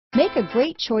Make a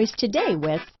great choice today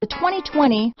with the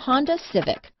 2020 Honda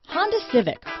Civic. Honda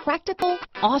Civic, practical,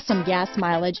 awesome gas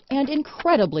mileage, and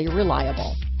incredibly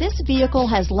reliable. This vehicle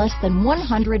has less than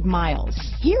 100 miles.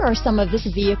 Here are some of this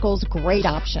vehicle's great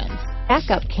options: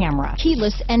 backup camera,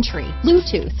 keyless entry,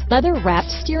 Bluetooth,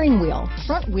 leather-wrapped steering wheel,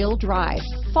 front-wheel drive,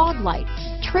 fog lights,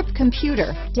 trip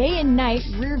computer, day and night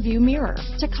rear view mirror,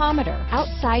 tachometer,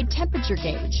 outside temperature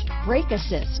gauge, brake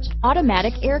assist,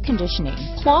 automatic air conditioning,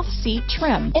 cloth seat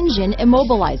trim, engine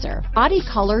immobilizer, body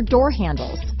color door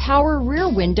handles, power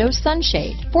rear window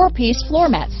sunshade, 4-piece floor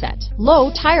mat set,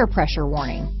 low tire pressure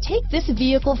warning. Take this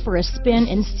vehicle for a spin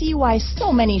and see why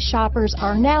so many shoppers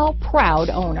are now proud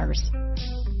owners.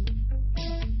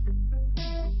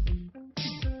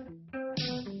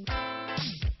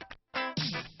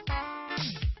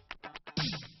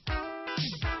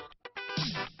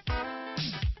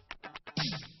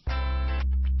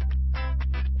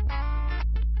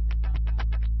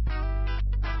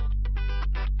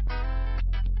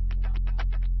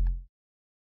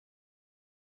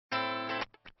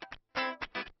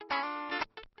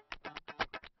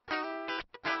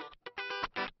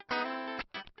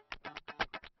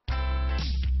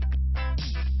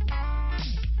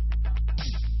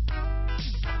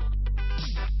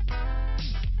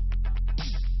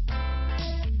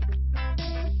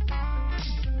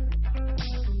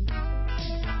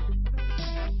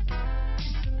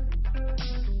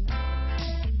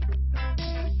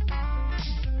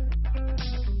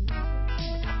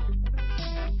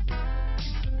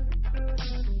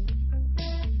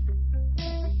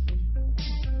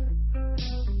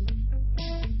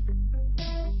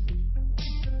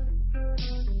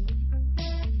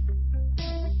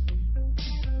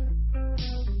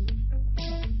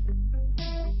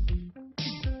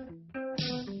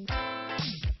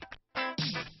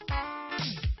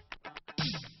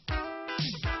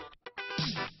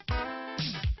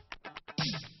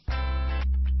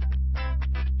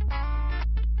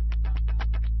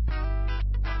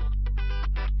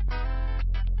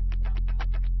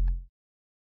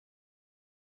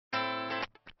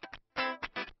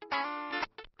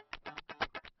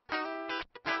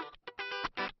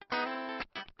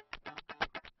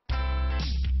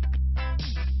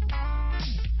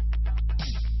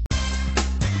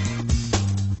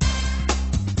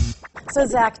 So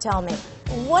Zach, tell me,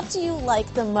 what do you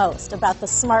like the most about the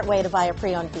smart way to buy a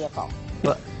pre-owned vehicle?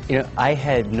 Well, I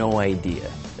had no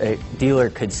idea a dealer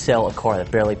could sell a car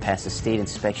that barely passed the state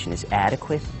inspection as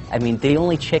adequate. I mean, they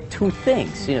only check two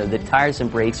things. The tires and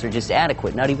brakes are just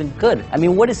adequate, not even good. I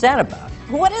mean, what is that about?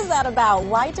 What is that about?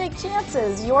 Why take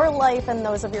chances? Your life and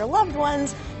those of your loved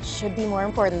ones should be more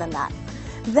important than that.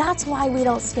 That's why we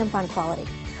don't skimp on quality.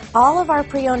 All of our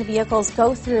pre-owned vehicles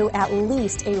go through at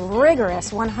least a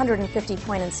rigorous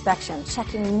 150-point inspection,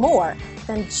 checking more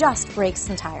than just brakes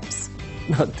and tires.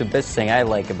 The best thing I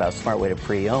like about Smart Way to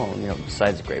Pre-Own,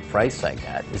 besides the great price I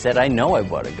got, is that I know I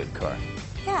bought a good car.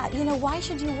 Yeah, why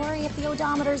should you worry if the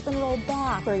odometer's been rolled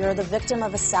back, or you're the victim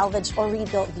of a salvaged or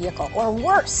rebuilt vehicle, or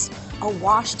worse, a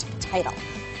washed title?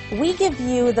 We give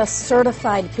you the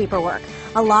certified paperwork,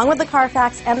 along with the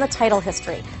Carfax and the title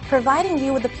history, providing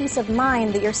you with the peace of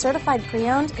mind that your certified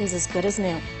pre-owned is as good as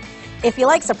new. If you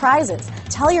like surprises,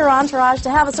 tell your entourage to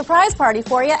have a surprise party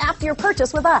for you after your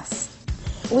purchase with us.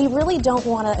 We really don't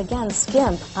want to, again,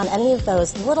 skimp on any of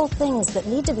those little things that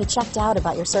need to be checked out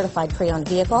about your certified pre-owned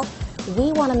vehicle.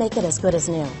 We want to make it as good as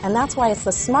new, and that's why it's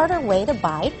the smarter way to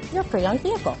buy your pre-owned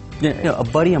vehicle. Yeah, a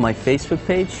buddy on my Facebook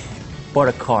page bought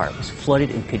a car. It was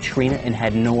flooded in Katrina and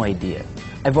had no idea.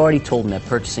 I've already told him that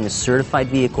purchasing a certified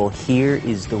vehicle here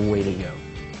is the way to go.